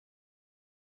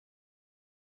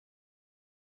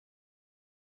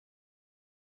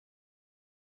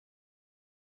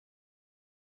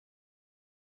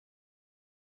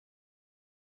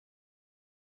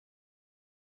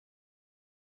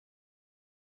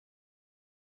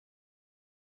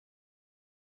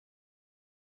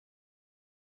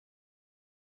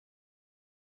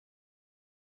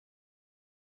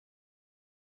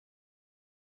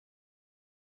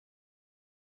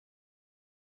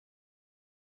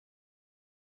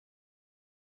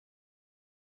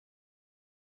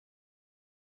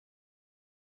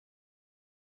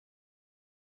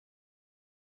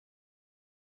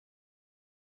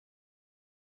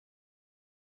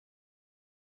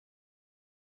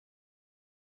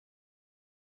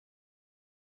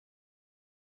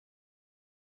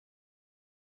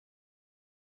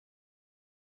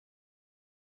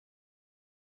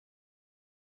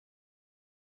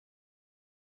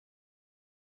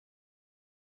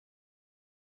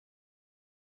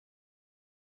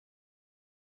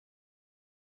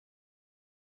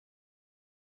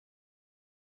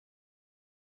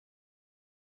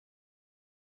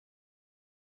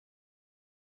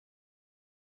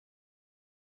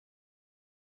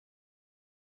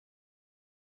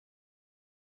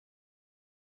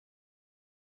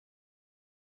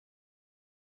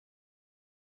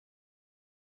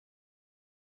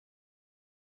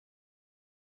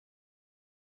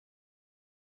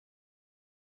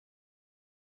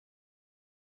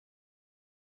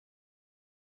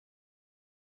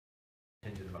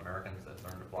that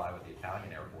learned to fly with the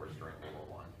Italian Air Force during World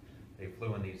War I. They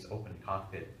flew in these open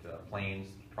cockpit planes,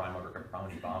 trimotor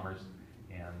Caproni bombers,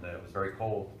 and it was very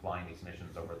cold flying these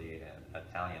missions over the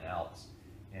Italian Alps.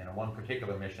 And on one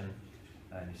particular mission,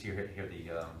 and you see here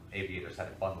the aviators had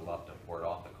to bundle up to ward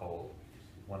off the cold.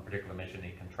 One particular mission,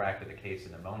 he contracted a case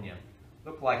of pneumonia.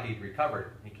 Looked like he'd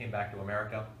recovered. He came back to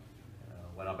America,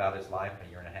 went about his life. A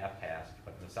year and a half passed,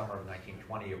 but in the summer of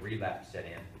 1920, a relapse set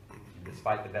in. And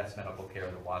despite the best medical care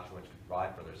the Watchworns could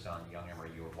provide for their son, young Emery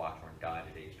Ewart Watchworn died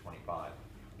at age 25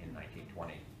 in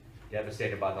 1920.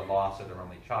 Devastated by the loss of their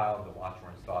only child, the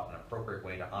Watchworns thought an appropriate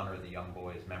way to honor the young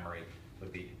boy's memory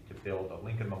would be to build a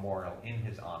Lincoln Memorial in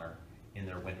his honor in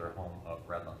their winter home of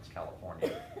Redlands,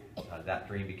 California. That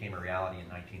dream became a reality in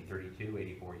 1932,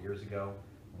 84 years ago,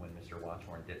 when Mr.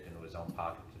 Watchworn dipped into his own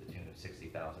pocket to the tune of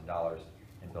 $60,000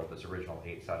 and built this original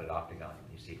 8-sided octagon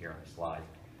you see here on the slide.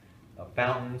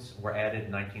 Fountains were added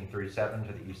in 1937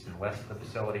 to the east and west of the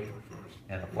facility,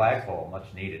 and the flagpole,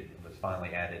 much needed, was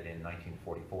finally added in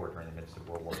 1944 during the midst of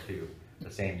World War II,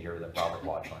 the same year that Robert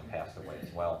Watchworn passed away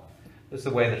as well. This is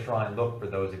the way the shrine looked for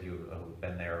those of you who've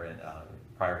been there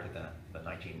prior to the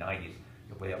 1990s.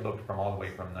 The way it looked from all the way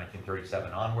from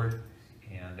 1937 onward,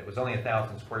 and it was only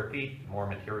 1,000 square feet. More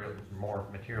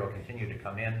material continued to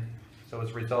come in. So as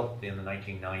a result, in the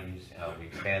 1990s, we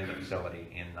expanded the facility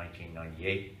in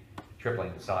 1998,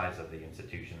 tripling the size of the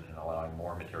institution and allowing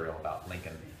more material about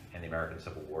Lincoln and the American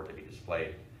Civil War to be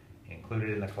displayed. Included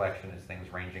in the collection is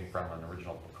things ranging from an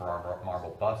original Carrara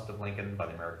marble bust of Lincoln by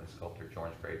the American sculptor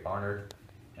George Gray Barnard,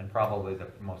 and probably the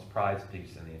most prized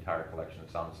piece in the entire collection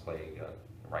that's on display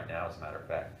right now, as a matter of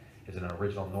fact, is an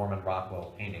original Norman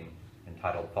Rockwell painting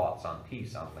entitled Thoughts on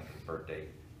Peace on Lincoln's birthday,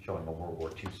 showing a World War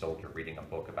II soldier reading a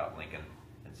book about Lincoln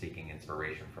and seeking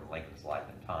inspiration from Lincoln's life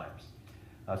and times.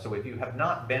 So if you have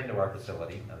not been to our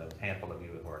facility, and there's a handful of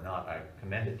you who are not, I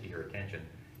commend it to your attention.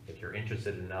 If you're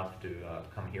interested enough to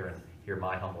come here and hear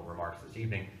my humble remarks this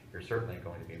evening, you're certainly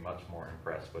going to be much more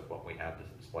impressed with what we have to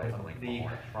display on the Lincoln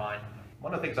Memorial Shrine.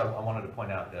 One of the things I wanted to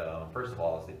point out, first of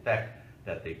all, is the effect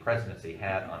that the presidency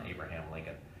had on Abraham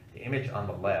Lincoln. The image on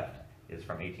the left is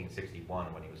from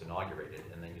 1861 when he was inaugurated,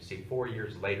 and then you see 4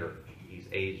 years later, he's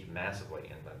aged massively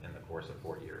in the course of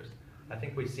 4 years. I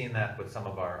think we've seen that with some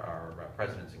of our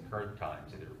presidents in current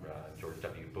times, either George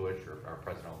W. Bush or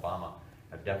President Obama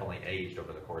have definitely aged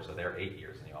over the course of their 8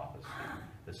 years in the office.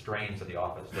 The strains of the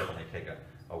office definitely take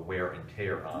a wear and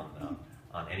tear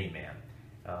on any man.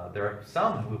 There are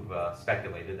some who've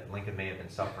speculated that Lincoln may have been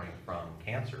suffering from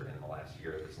cancer in the last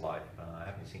year of his life. I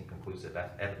haven't seen conclusive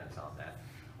evidence on that.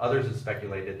 Others have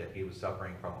speculated that he was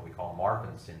suffering from what we call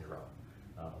Marfan syndrome,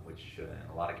 which in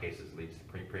a lot of cases leads to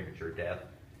premature death,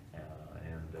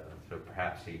 so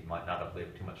perhaps he might not have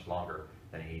lived too much longer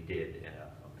than he did in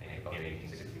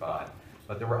 1865.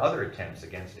 But there were other attempts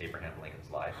against Abraham Lincoln's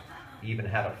life. He even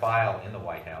had a file in the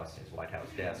White House, his White House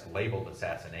desk, labeled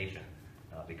Assassination,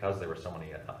 because there were so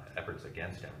many efforts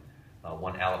against him.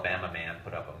 One Alabama man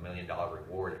put up $1 million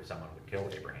reward if someone would kill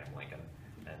Abraham Lincoln,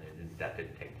 and that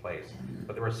didn't take place.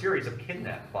 But there were a series of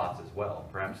kidnap plots as well.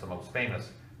 Perhaps the most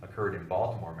famous occurred in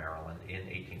Baltimore, Maryland in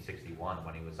 1861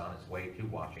 when he was on his way to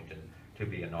Washington to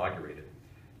be inaugurated.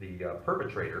 The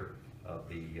perpetrator of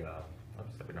the,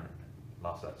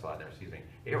 lost that slide there, excuse me.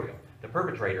 Here we go. The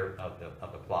perpetrator of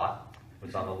the plot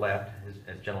was on the left,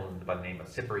 a gentleman by the name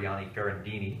of Cipriani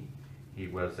Ferrandini. He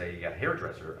was a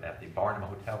hairdresser at the Barnum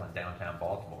Hotel in downtown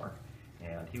Baltimore,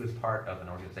 and he was part of an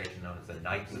organization known as the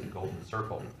Knights of the Golden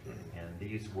Circle. And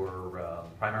these were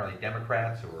primarily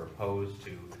Democrats who were opposed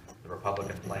to the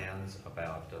Republican plans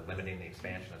about limiting the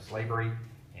expansion of slavery,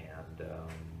 and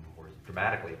were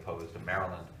dramatically opposed to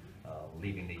Maryland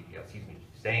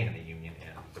staying in the Union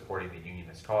and supporting the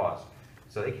Unionist cause.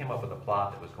 So they came up with a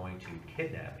plot that was going to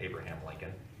kidnap Abraham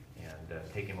Lincoln and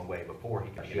take him away before he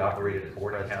got. She operated a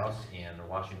boarding house in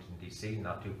Washington, D.C.,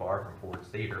 not too far from Ford's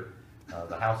Theater.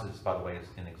 The house is, by the way, is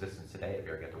in existence today. If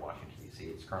you ever get to Washington, D.C.,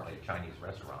 it's currently a Chinese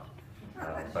restaurant,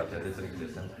 but it is in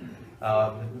existence.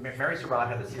 Mary Surratt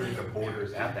had a series of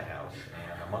boarders at the house,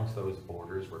 and amongst those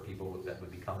boarders were people that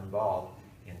would become involved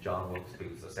in John Wilkes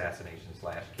Booth's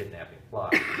assassination/kidnapping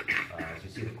plot. As you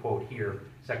see the quote here,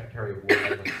 Secretary of War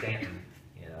Edwin Stanton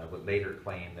would later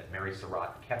claim that Mary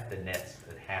Surratt kept the nets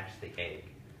that hatched the egg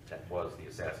that was the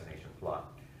assassination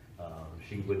plot.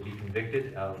 She would be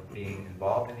convicted of being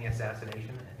involved in the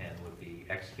assassination and would be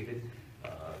executed,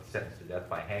 sentenced to death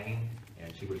by hanging,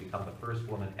 and she would become the first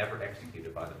woman ever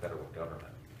executed by the federal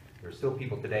government. There are still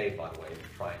people today, by the way,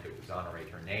 trying to exonerate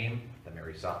her name, the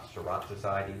Mary Surratt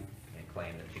Society, and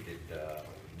claim that she did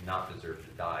not deserve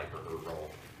to die for her role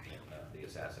in the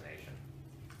assassination.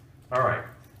 All right,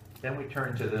 Then we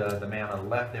turn to the man on the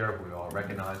left there. We all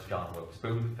recognize John Wilkes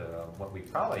Booth. What we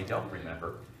probably don't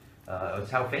remember is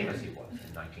how famous he was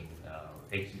in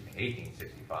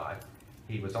 1865.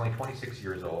 He was only 26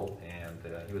 years old, and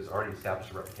he was already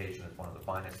established a reputation as one of the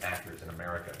finest actors in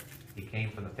America. He came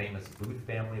from the famous Booth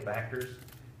family of actors.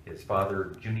 His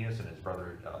father, Junius, and his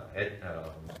brother,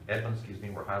 Edmund,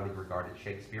 were highly regarded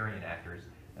Shakespearean actors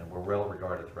and were well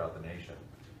regarded throughout the nation.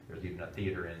 There's even a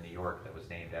theater in New York that was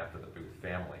named after the Booth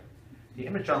family. The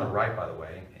image on the right, by the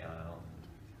way,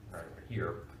 right over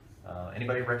here,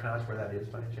 anybody recognize where that is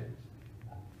by any chance?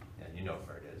 Yeah, you know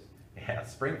where it is. Yeah,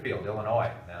 Springfield,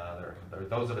 Illinois.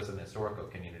 Those of us in the historical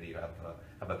community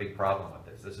have a big problem with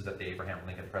this. This is at the Abraham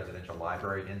Lincoln Presidential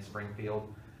Library in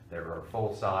Springfield. There are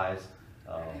full-size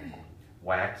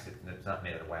wax, it's not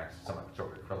made out of wax, it's some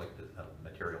sort of acrylic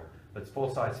material, but it's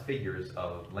full-size figures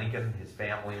of Lincoln, his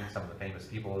family, some of the famous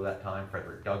people of that time,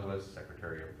 Frederick Douglass,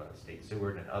 Secretary of State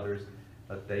Seward, and others.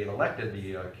 But they elected,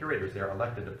 the curators there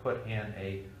elected to put in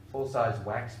a full-size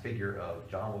wax figure of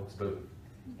John Wilkes Booth.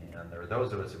 And there are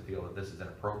those of us who feel that this is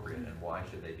inappropriate, and why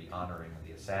should they be honoring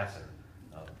the assassin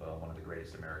of one of the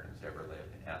greatest Americans to ever live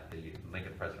at the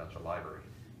Lincoln Presidential Library.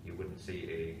 You wouldn't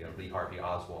see a Lee Harvey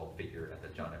Oswald figure at the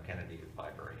John F. Kennedy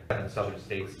Library. 7 southern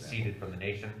states seceded from the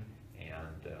nation,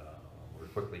 and were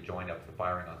quickly joined up to the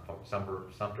firing on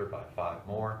Sumter by 5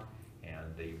 more,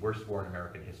 and the worst war in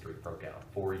American history broke out.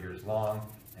 4 years long,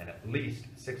 and at least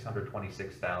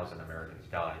 626,000 Americans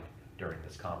died during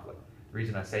this conflict. The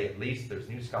reason I say at least, there's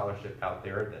new scholarship out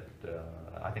there that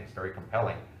I think is very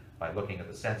compelling by looking at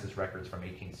the census records from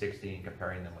 1860 and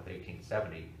comparing them with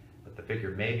 1870. But the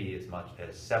figure may be as much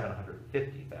as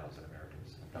 750,000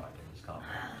 Americans died in this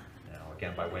conflict. Now,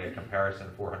 again, by way of comparison,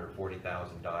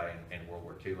 440,000 died in World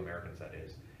War II, Americans that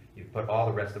is. You put all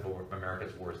the rest of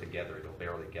America's wars together, it'll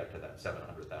barely get to that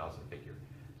 700,000 figure.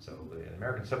 So the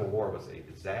American Civil War was a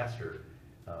disaster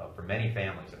for many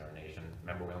families in our nation.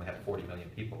 Remember, we only had 40 million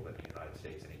people living in the United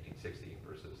States in 1860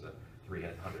 versus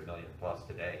 300 million plus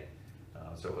today.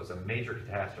 So it was a major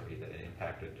catastrophe that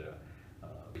impacted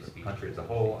the country as a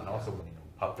whole, and also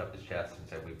puffed up his chest and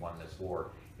said, we've won this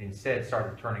war. Instead,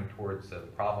 started turning towards the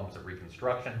problems of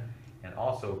Reconstruction, and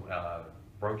also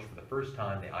broached for the first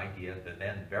time the idea, the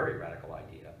then very radical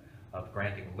idea, of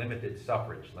granting limited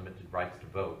suffrage, limited rights to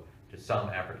vote to some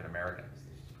African Americans.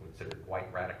 This was considered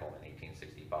quite radical in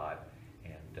 1865.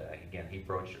 And again, he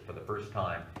broached it for the first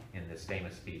time in this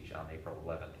famous speech on April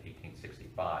 11th,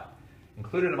 1865.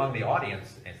 Included among the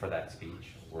audience for that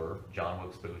speech were John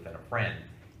Wilkes Booth and a friend.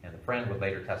 And the friend would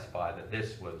later testify that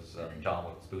this was John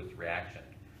Wilkes Booth's reaction.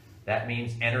 That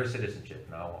means enter citizenship.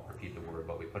 Now, I won't repeat the word,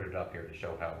 but we put it up here to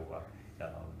show how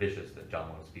vicious that John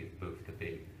Wilkes Booth could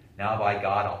be. Now, by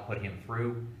God, I'll put him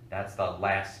through. That's the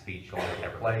last speech he'll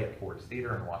ever play at Ford's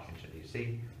Theater in Washington,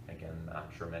 D.C. Again, I'm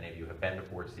sure many of you have been to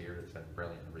Ford's Theater. It's been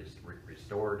brilliantly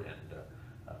restored, and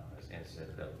it's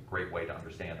a great way to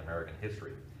understand American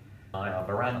history.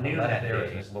 Around noon that day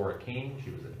is Miss Laura Keene. She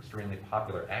was an extremely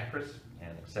popular actress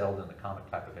and excelled in the comic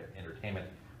type of entertainment,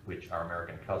 which our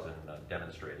American Cousin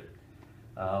demonstrated.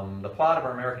 The plot of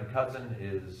our American Cousin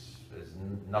is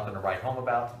nothing to write home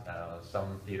about.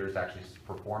 Some theaters actually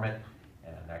perform it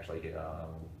and actually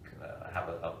have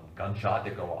a gunshot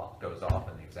that goes off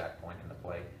in the exact point in the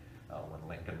play when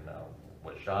Lincoln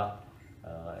was shot.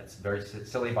 It's very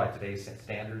silly by today's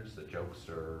standards. The jokes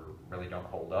really don't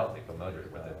hold up. They're familiar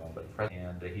with it.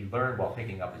 And he learned while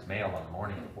picking up his mail on the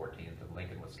morning of the 14th that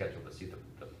Lincoln was scheduled to see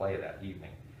the play that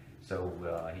evening. So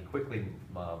he quickly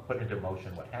put into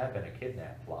motion what had been a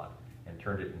kidnap plot and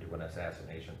turned it into an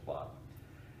assassination plot.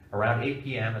 Around 8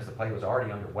 p.m., as the play was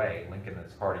already underway, Lincoln and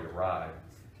his party arrived.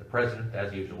 The president,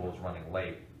 as usual, was running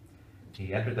late.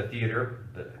 He entered the theater.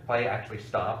 The play actually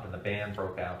stopped, and the band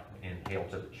broke out in Hail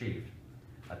to the Chief.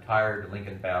 Tired,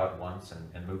 Lincoln bowed once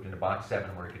and moved into box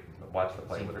 7, where he could watch the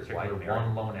play with his wife.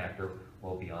 One lone actor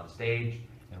will be on stage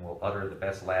and will utter the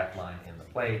best laugh line in the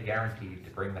play, guaranteed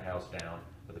to bring the house down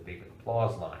with a big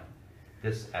applause line.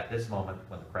 At this moment,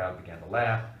 when the crowd began to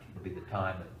laugh, would be the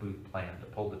time that Booth planned to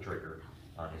pull the trigger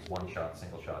on his one-shot,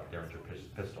 single-shot Derringer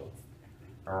pistol.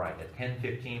 All right, at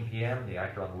 10:15 p.m., the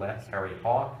actor on the left, Harry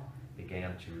Hawk,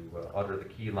 began to utter the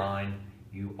key line,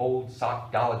 "You old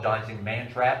sock-dologizing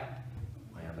man-trap."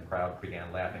 And the crowd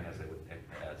began laughing as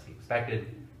he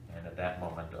expected, and at that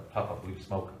moment, a puff of blue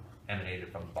smoke emanated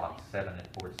from box 7 at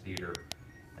Ford's Theater,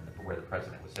 and where the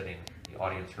president was sitting. The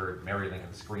audience heard Mary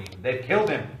Lincoln scream, "They've killed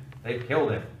him! They've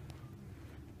killed him!"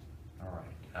 All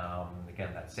right.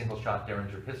 Again, that single-shot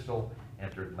Derringer pistol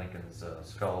entered Lincoln's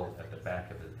skull at the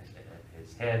back of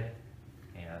his head,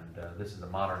 and this is a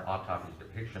modern autopsy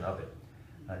depiction of it.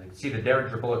 You can see the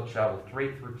Derringer bullet traveled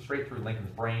straight through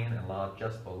Lincoln's brain and lodged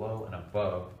just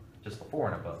before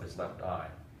and above his left eye.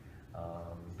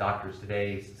 Doctors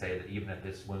today say that even if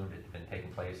this wound had been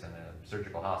taking place in a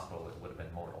surgical hospital, it would have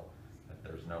been mortal. That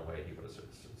there's no way he would have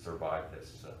survived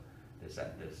this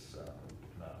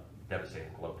devastating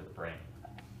blow to the brain.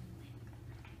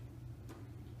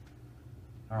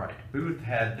 All right, Booth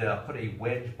had put a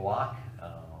wedge block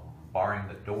barring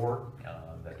the door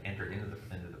that entered into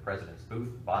the president's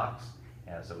booth box.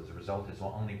 As a result, his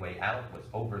only way out was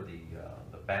over the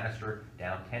banister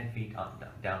down 10 feet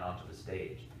down onto the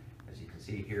stage. As you can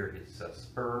see here, his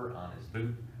spur on his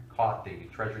boot caught the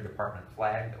Treasury Department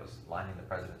flag that was lining the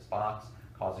president's box,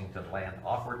 causing him to land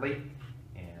awkwardly.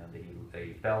 And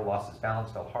he lost his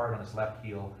balance, fell hard on his left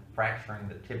heel, fracturing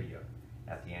the tibia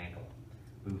at the ankle.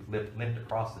 Booth limped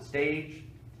across the stage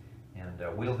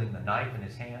and wielding the knife in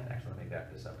his hand. Actually, let me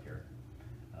back this up here.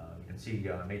 You can see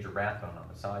Major Rathbone on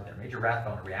the side there. Major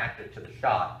Rathbone reacted to the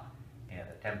shot and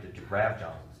attempted to grab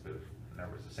Johnson's Booth.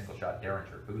 Remember, it was a single shot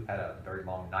Derringer. Booth had a very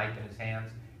long knife in his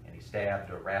hands, and he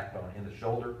stabbed Rathbone in the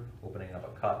shoulder, opening up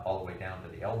a cut all the way down to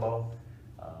the elbow.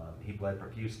 He bled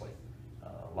profusely.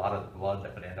 A lot of the blood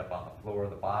that would end up on the floor of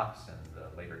the box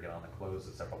and later get on the clothes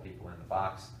of several people in the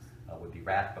box would be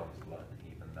Rathbone's blood,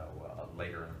 even though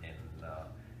later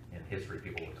in history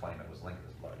people would claim it was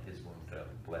Lincoln's blood. His wound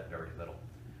bled very little.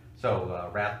 So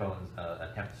Rathbone's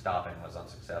attempt to stop him was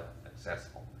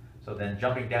unsuccessful. So then,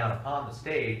 jumping down upon the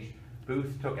stage,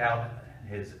 Booth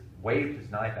waved his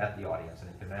knife at the audience, and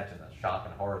you can imagine the shock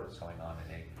and horror that's going on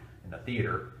in a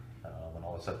theater when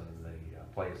all of a sudden the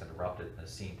play is interrupted and the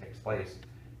scene takes place.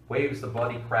 Waves the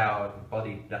bloody knife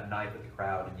at the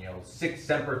crowd and yells, "Sic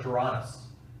semper tyrannis,"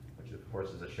 which of course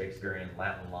is a Shakespearean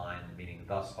Latin line meaning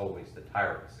 "thus always the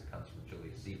tyrants." It comes from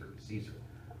Julius Caesar.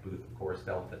 Booth, of course,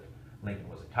 felt that Lincoln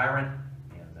was a tyrant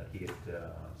and that he had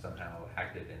somehow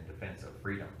acted in defense of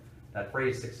freedom. That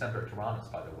phrase, "Sic semper tyrannis,"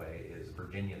 by the way, is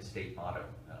Virginia's state motto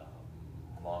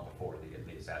long before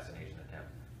the assassination attempt,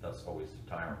 "thus always to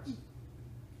tyrants."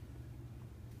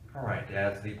 All right,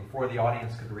 before the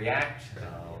audience could react,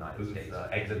 Booth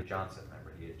exited Johnson.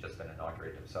 Remember, he had just been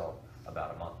inaugurated himself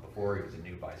about a month before. He was a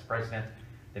new vice president.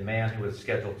 The man who was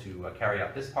scheduled to carry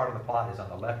out this part of the plot is on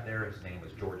the left there. His name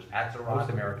was George Atzerodt. Most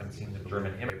Americans seem to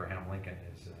German immigrant. Abraham Lincoln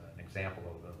is an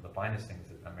example of the finest things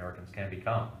that Americans can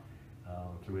become.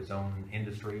 Through his own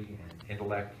industry and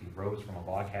intellect, he rose from a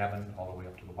log cabin all the way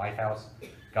up to the White House,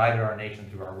 guided our nation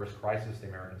through our worst crisis, the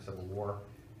American Civil War,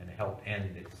 and helped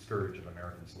end its scourge of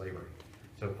American slavery.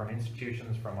 So from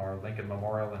institutions from our Lincoln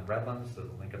Memorial in Redlands to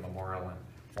the Lincoln Memorial in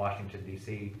Washington,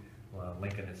 D.C.,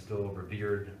 Lincoln is still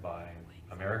revered by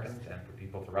Americans and for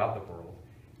people throughout the world.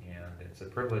 And it's a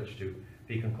privilege to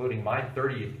be concluding my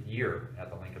 30th year at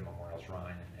the Lincoln Memorial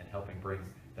Shrine and helping bring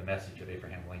the message of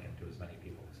Abraham Lincoln to as many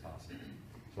people as possible.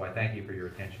 So I thank you for your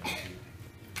attention this evening.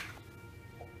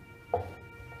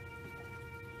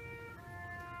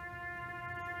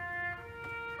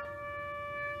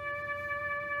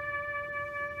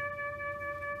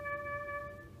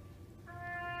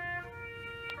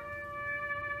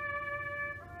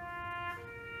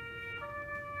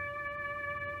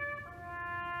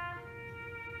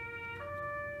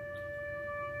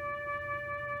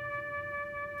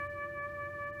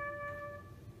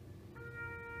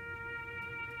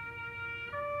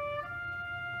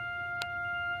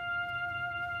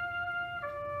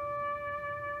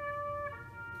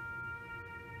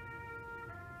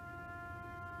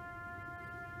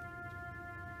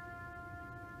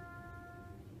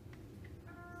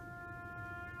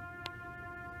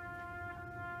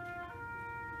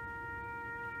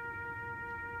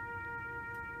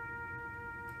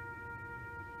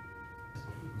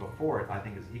 Before it, I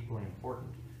think, is equally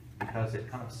important because it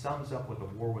kind of sums up what the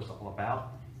war was all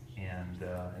about, and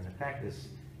in fact is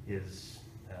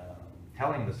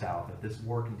telling the South that this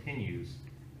war continues,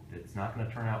 that it's not going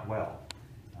to turn out well.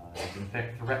 It's in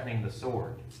fact threatening the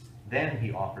sword. Then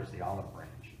he offers the olive branch,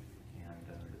 and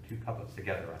the two couplets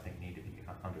together, I think, need to be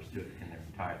understood in their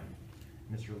entirety.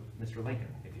 Mr. Lincoln,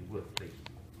 if you would, please.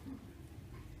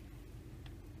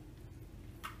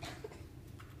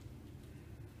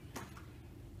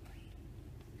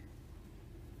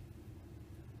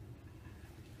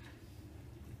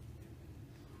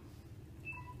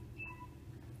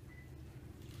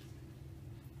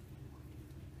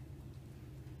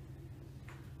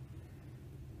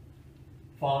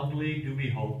 Fondly do we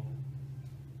hope,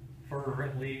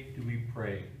 fervently do we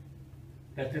pray,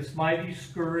 that this mighty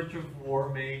scourge of war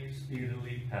may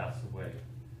speedily pass away.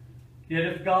 Yet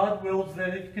if God wills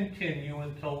that it continue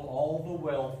until all the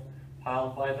wealth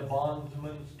piled by the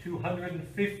bondsman's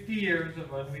 250 years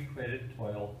of unrequited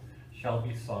toil, shall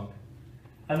be sunk,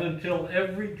 and until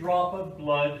every drop of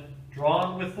blood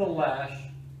drawn with the lash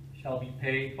shall be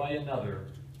paid by another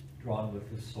drawn with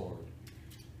the sword.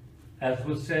 As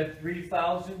was said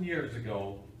 3,000 years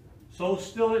ago, so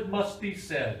still it must be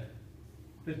said,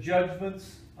 the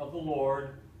judgments of the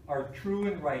Lord are true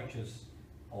and righteous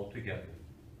altogether,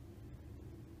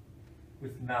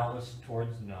 with malice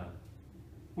towards none,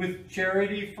 with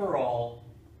charity for all,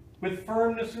 with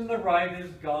firmness in the right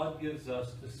as God gives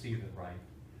us to see the right.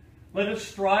 Let us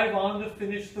strive on to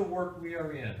finish the work we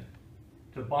are in,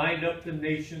 to bind up the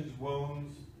nation's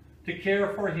wounds, to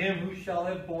care for him who shall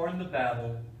have borne the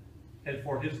battle, and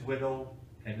for his widow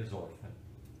and his orphan,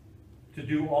 to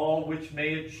do all which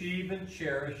may achieve and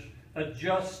cherish a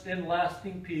just and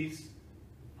lasting peace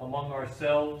among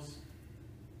ourselves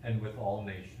and with all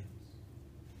nations.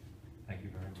 Thank you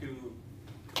very much.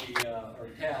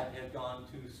 Tad had gone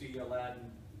to see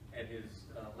Aladdin at his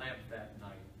lamp that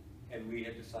night, and we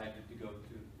had decided to go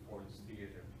to Ford's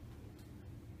Theater.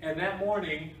 And that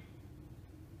morning,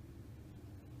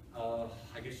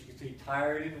 I guess you could say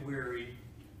tired and weary,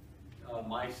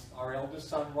 our eldest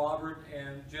son Robert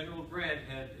and General Grant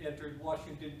had entered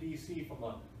Washington, D.C. from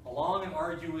a long and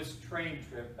arduous train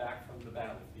trip back from the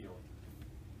battlefield.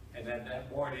 And then that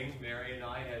morning, Mary and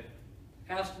I had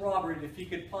asked Robert if he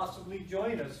could possibly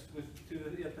join us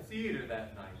at the theater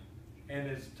that night. And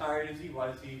as tired as he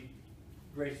was, he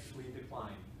graciously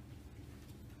declined.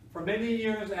 For many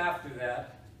years after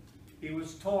that, he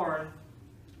was torn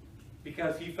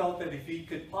because he felt that if he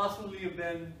could possibly have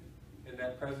been in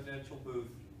that presidential booth,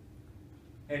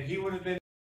 and he would have been